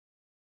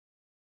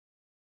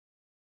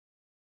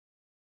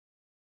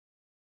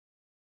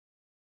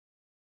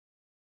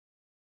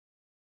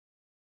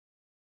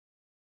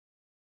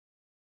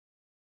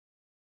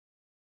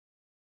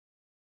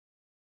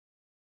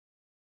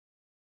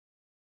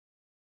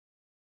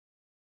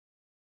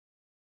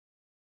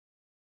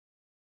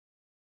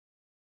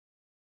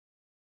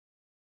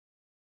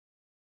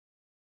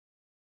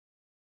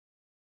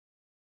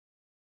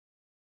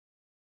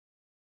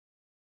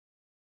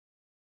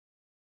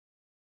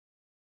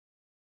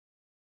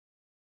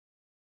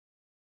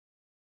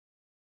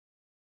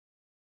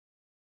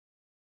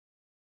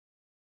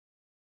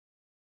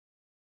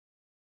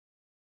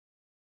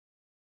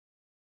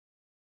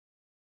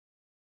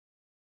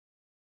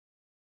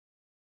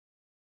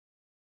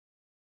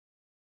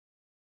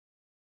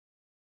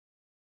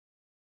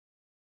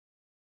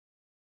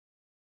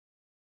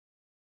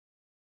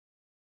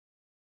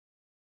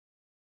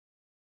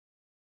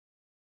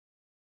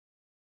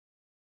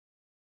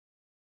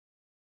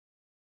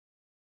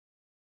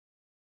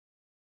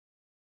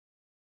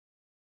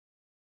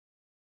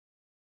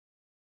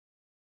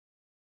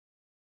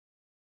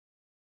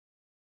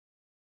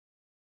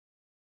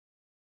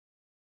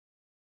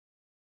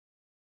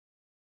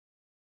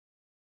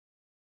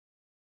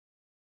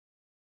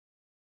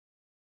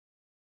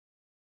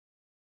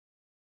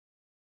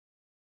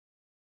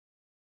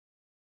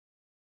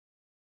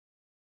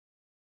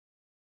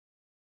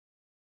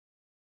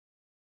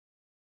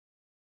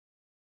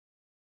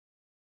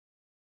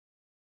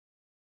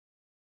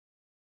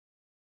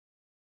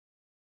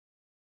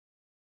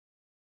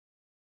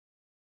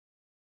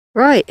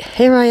Right,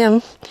 here I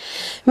am,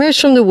 emerged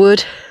from the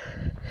wood.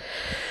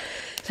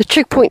 The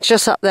trig point's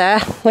just up there.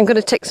 I'm going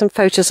to take some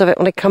photos of it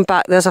when I come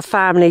back. There's a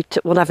family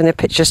having their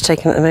pictures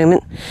taken at the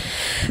moment.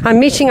 I'm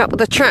meeting up with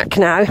the track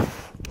now.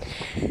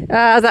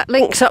 That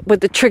links up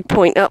with the trig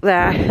point up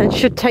there and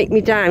should take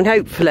me down,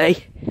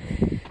 hopefully,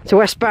 to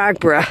West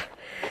Bagborough.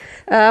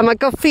 I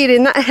got a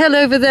feeling that hill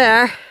over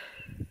there,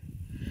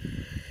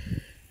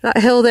 that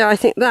hill there, I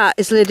think that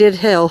is Lydeard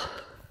Hill.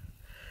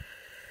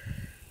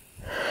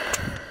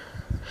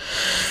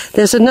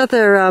 There's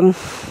another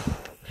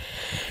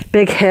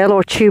big hill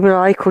or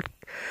tuberei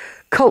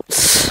called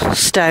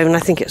Stone, I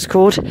think it's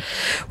called,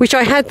 which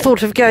I had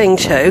thought of going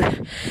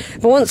to,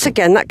 but once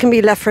again that can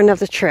be left for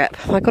another trip.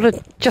 I've got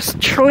to just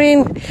try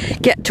and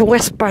get to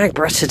West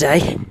Bagborough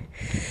today.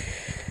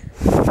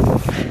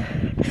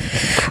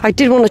 I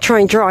did want to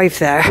try and drive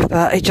there,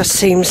 but it just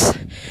seems,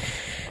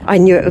 I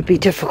knew it would be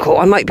difficult.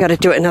 I might be able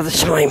to do it another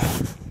time.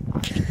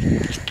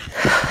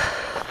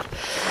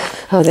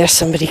 Oh, there's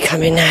somebody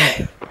coming now.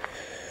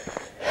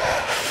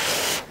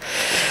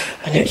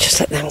 I know, just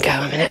let them go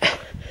a minute.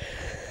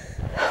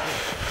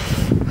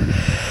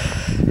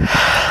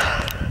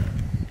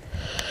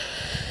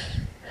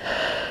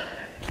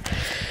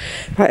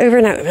 Right, over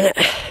and out a minute.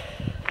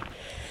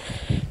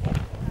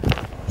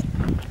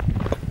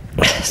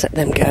 Just let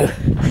them go.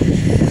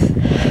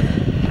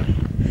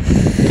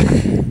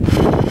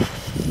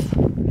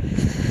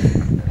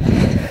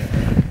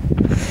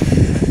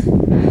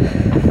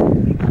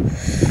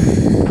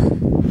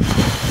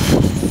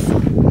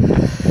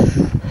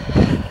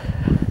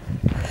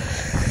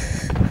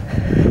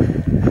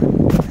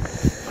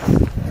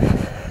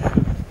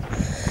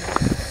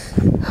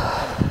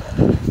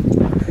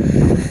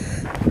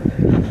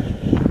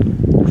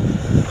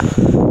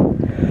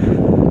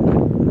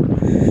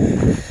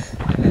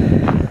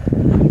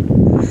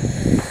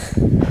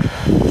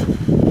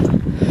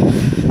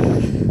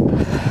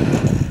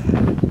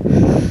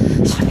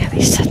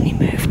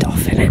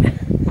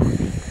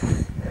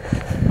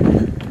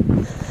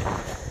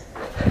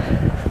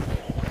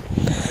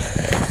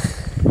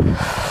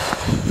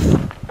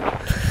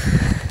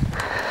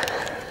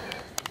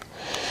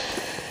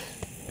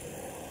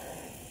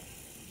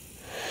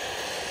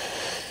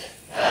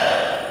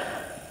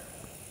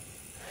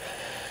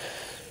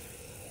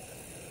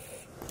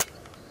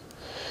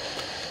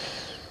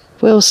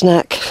 Will's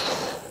neck.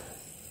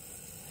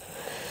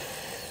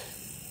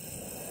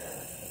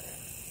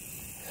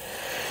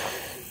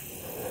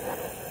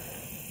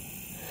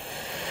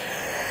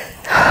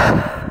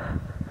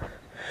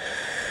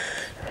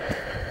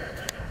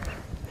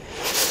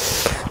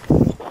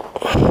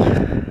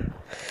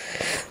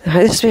 Now,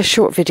 this will be a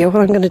short video.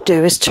 What I'm going to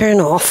do is turn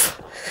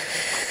off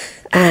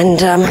and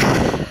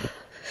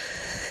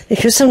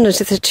because sometimes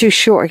if they're too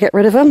short I get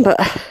rid of them, but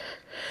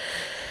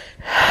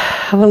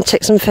I want to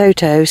take some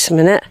photos a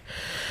minute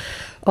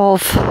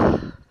of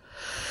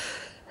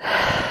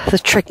the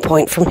trig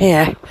point from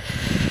here.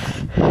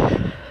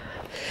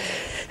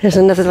 There's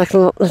another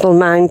little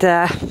mound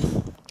there,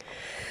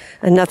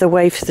 another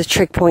way for the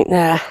trig point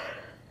there,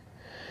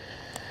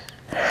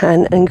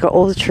 and got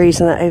all the trees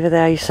and that over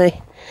there, you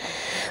see.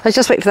 I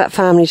just wait for that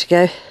family to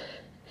go.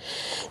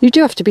 You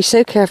do have to be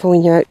so careful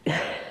when you're out.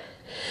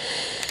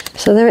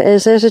 So there it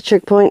is, there's a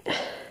trig point.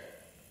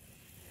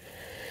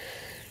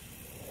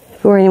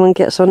 Before anyone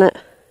gets on it.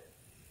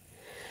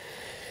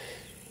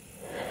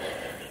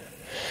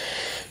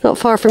 Not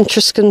far from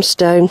Truscombe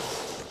Stone.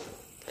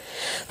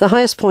 The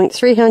highest point,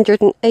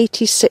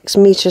 386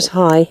 metres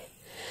high.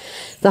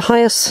 The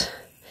highest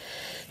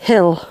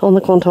hill on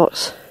the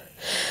Quantocks.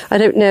 I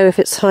don't know if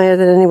it's higher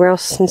than anywhere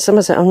else in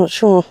Somerset, I'm not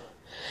sure.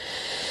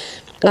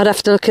 I'd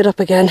have to look it up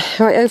again.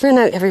 Right, over and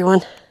out,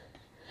 everyone.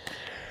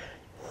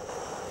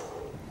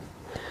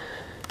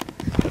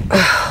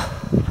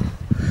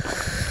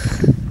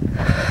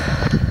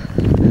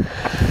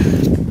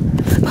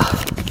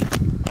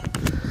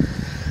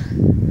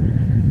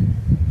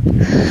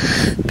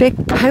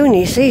 Big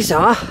ponies these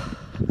are.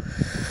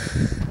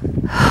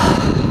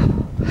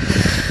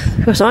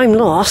 Because I'm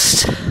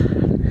lost.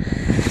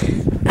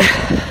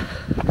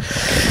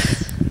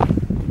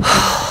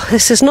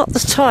 This is not the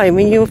time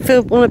when you want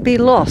to be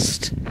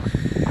lost.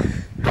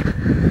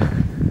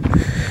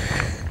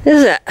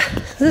 Is it?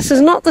 This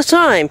is not the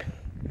time.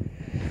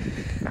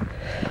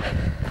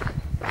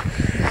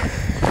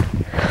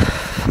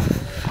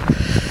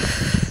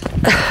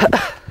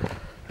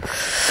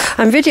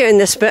 I'm videoing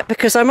this bit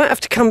because I might have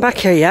to come back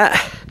here yet.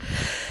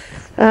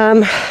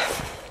 I'm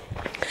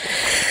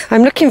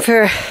looking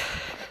for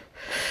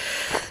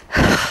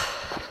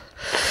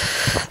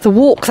the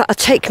walk that'll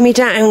take me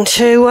down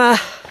to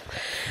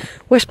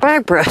West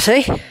Bagborough,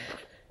 see?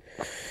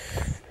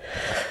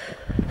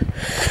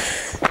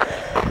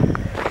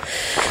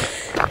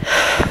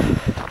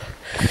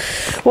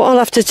 What I'll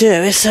have to do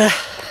is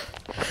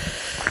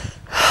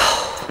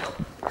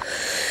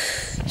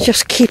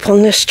just keep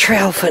on this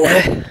trail for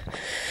now.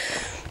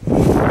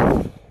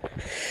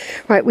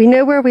 Right, we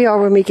know where we are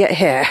when we get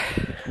here.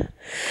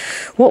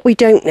 What we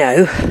don't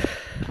know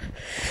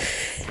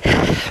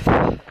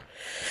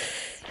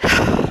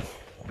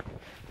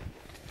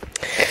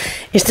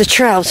is the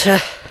trail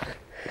to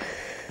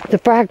the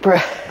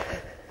Bagborough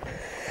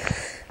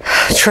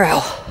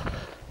trail.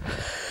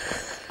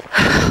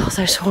 Oh,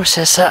 those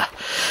horses are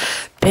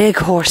big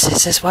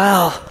horses as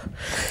well.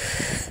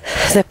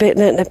 They're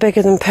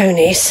bigger than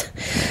ponies.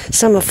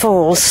 Some are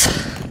foals.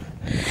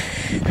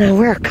 Now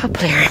we're a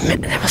couple here.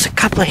 There was a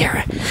couple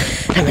here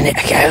a minute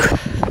ago.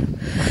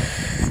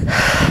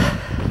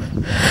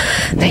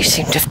 They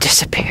seem to have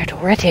disappeared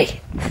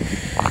already.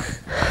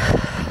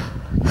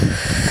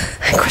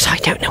 Of course, I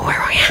don't know where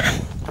I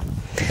am.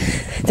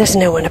 There's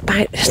no one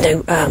about. There's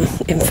no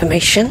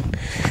information.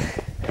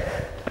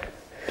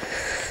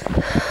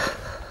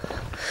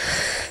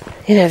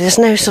 You know, there's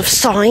no sort of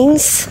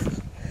signs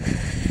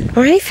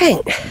or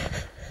anything.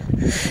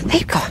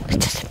 They've gone. They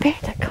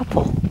disappeared, that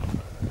couple.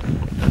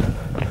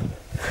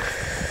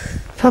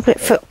 Public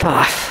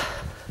footpath.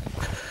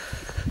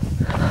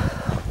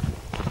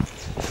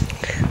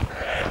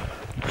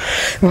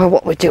 Well,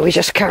 what we do, we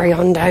just carry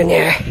on down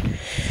here.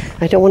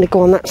 I don't want to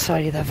go on that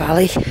side of the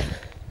valley.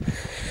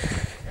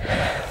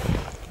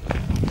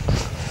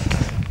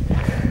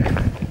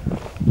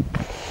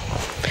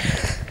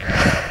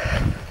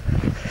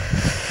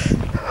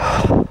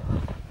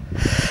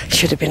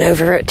 Should have been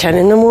over at 10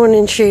 in the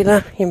morning,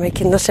 Sheila. You're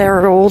making this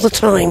error all the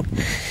time.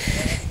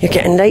 You're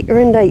getting later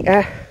and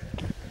later.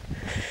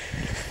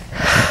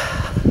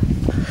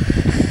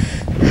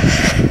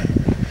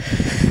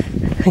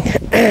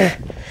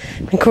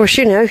 Of course,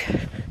 you know,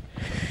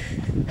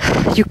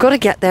 you've got to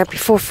get there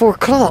before 4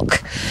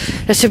 o'clock.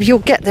 So you'll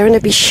get there and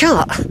it'll be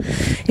shut.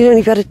 You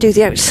only got to do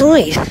the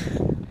outside.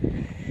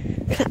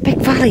 Look at that big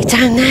valley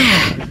down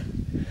there.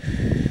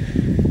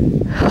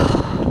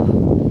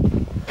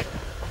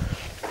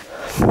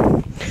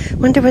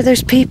 Wonder where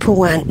those people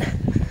went.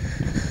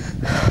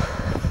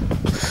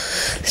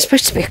 There's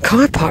supposed to be a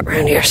car park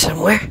around here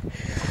somewhere.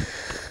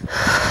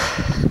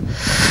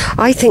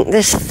 I think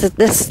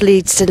this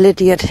leads to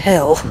Lydeard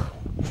Hill.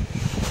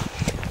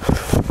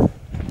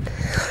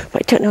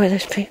 But I don't know where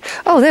those people...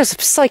 Oh, there's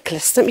a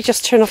cyclist. Let me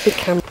just turn off the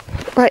camera.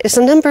 Right, there's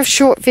a number of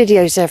short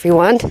videos,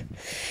 everyone.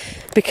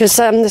 Because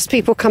there's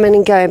people coming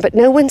and going, but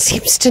no one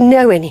seems to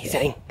know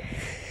anything.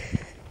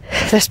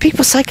 There's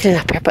people cycling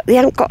up here, but they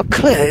haven't got a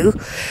clue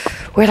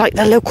where, like,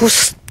 the local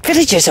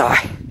villages are.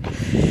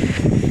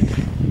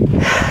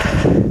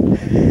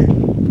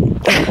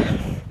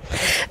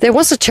 There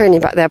was a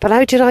turning back there, but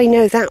how did I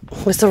know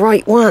that was the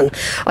right one?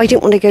 I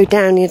didn't want to go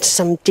down into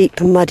some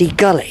deep muddy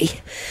gully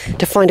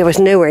to find I was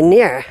nowhere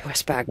near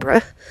West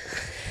Bagborough.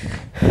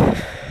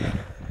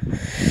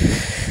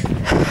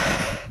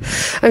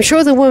 I'm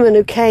sure the woman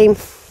who came,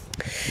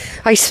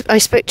 I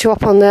spoke to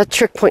up on the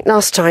trick point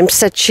last time,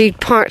 said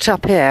she'd parked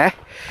up here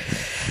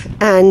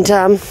and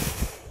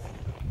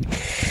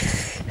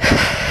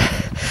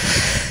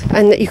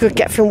that you could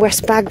get from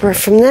West Bagborough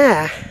from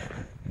there.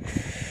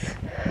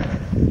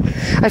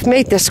 I've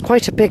made this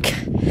quite a big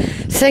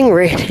thing,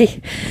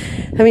 really.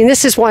 I mean,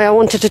 this is why I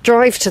wanted to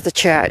drive to the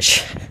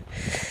church.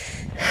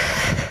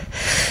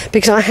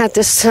 Because I had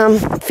this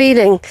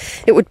feeling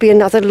it would be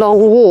another long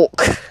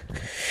walk.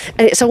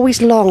 And it's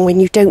always long when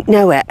you don't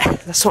know it.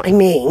 That's what I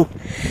mean.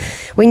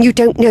 When you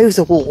don't know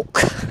the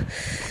walk.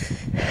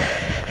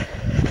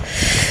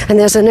 And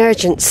there's an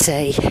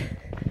urgency.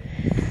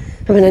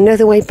 I mean, I know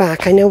the way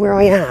back. I know where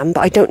I am,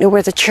 but I don't know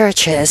where the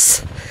church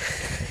is.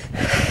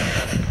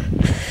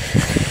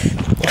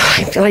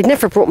 I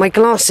never brought my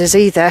glasses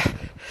either.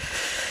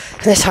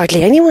 And there's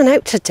hardly anyone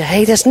out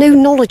today. There's no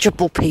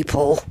knowledgeable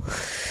people.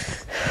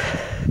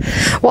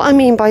 What I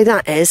mean by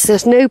that is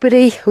there's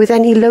nobody with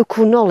any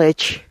local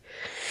knowledge.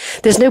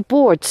 There's no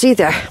boards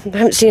either. I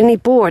haven't seen any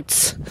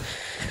boards.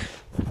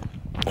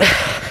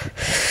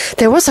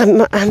 There was a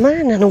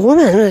man and a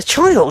woman and a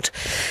child.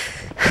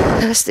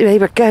 They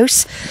were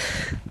ghosts.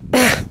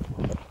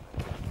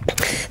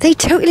 They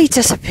totally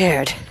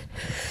disappeared.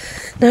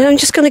 Now I'm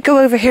just going to go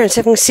over here and see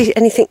if I can see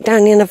anything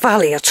down in the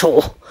valley at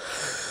all.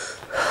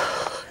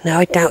 No,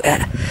 I doubt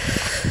it.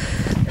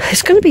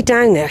 It's going to be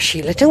down there,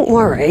 Sheila. Don't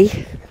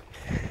worry.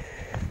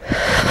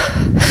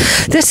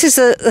 This is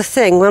the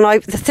thing. The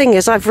thing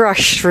is, I've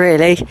rushed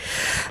really.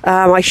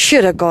 I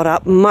should have got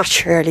up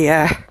much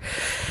earlier.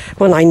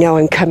 When I know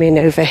I'm coming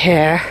over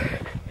here,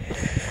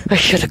 I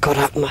should have got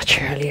up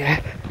much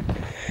earlier.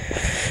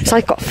 So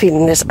I've got a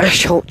feeling there's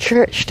St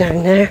Church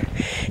down there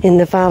in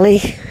the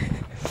valley.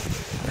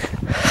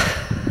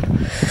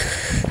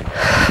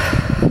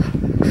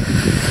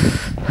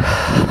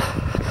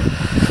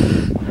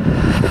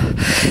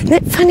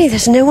 Isn't it funny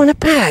there's no one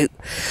about?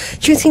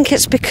 Do you think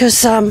it's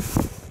because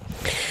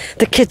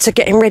the kids are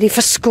getting ready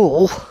for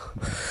school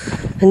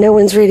and no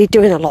one's really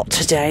doing a lot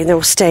today? They're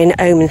all staying at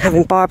home and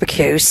having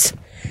barbecues.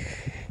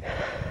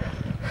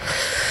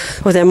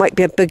 Or there might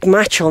be a big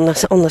match on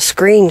the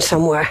screen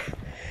somewhere.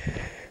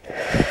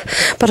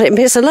 But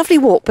it's a lovely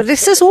walk, but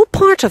this is all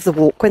part of the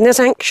walk when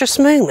there's anxious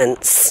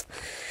moments.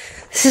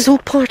 This is all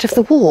part of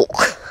the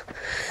walk.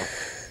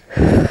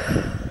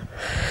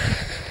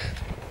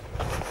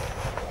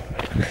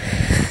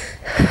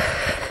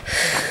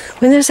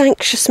 When there's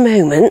anxious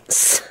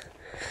moments,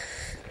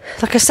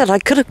 like like I said, I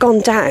could have gone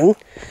down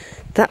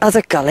that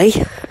other gully.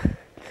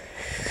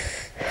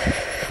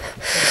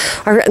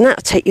 I reckon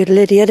that'll take you to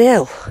Lydeard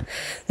Hill.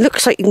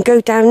 Looks like you can go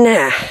down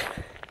there.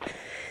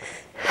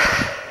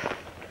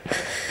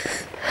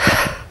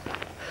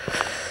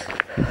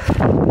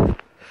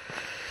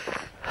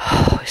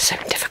 Oh, it's so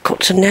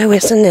difficult to know,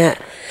 isn't it?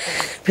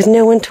 With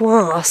no one to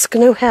ask,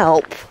 no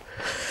help.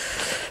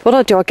 What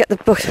I'll do, I'll get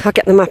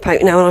the map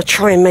out now and I'll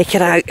try and make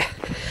it out.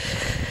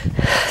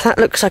 That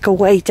looks like a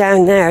way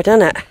down there,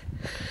 doesn't it?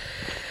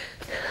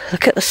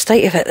 Look at the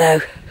state of it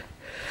though.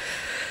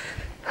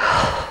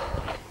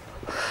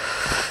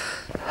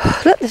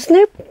 Look,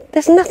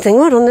 there's nothing.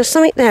 Hold on, there's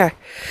something there.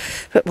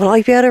 But will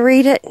I be able to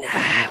read it? No,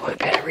 I won't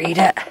be able to read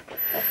it.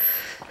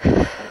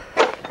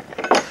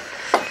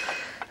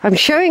 I'm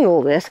showing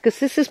all this because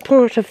this is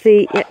part of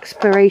the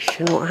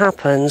exploration, what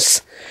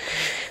happens.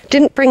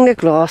 Didn't bring the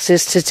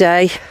glasses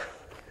today.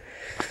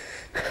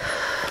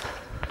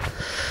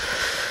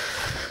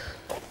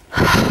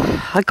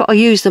 I got to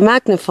use the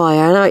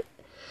magnifier, and I...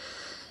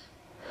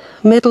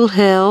 Middle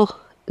Hill,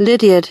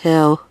 Lydeard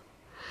Hill,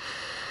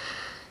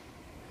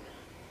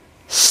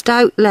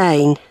 Stout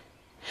Lane,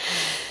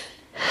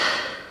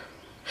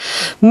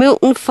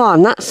 Milton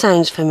Farm, that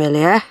sounds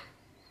familiar.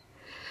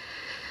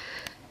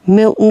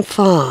 Milton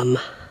Farm.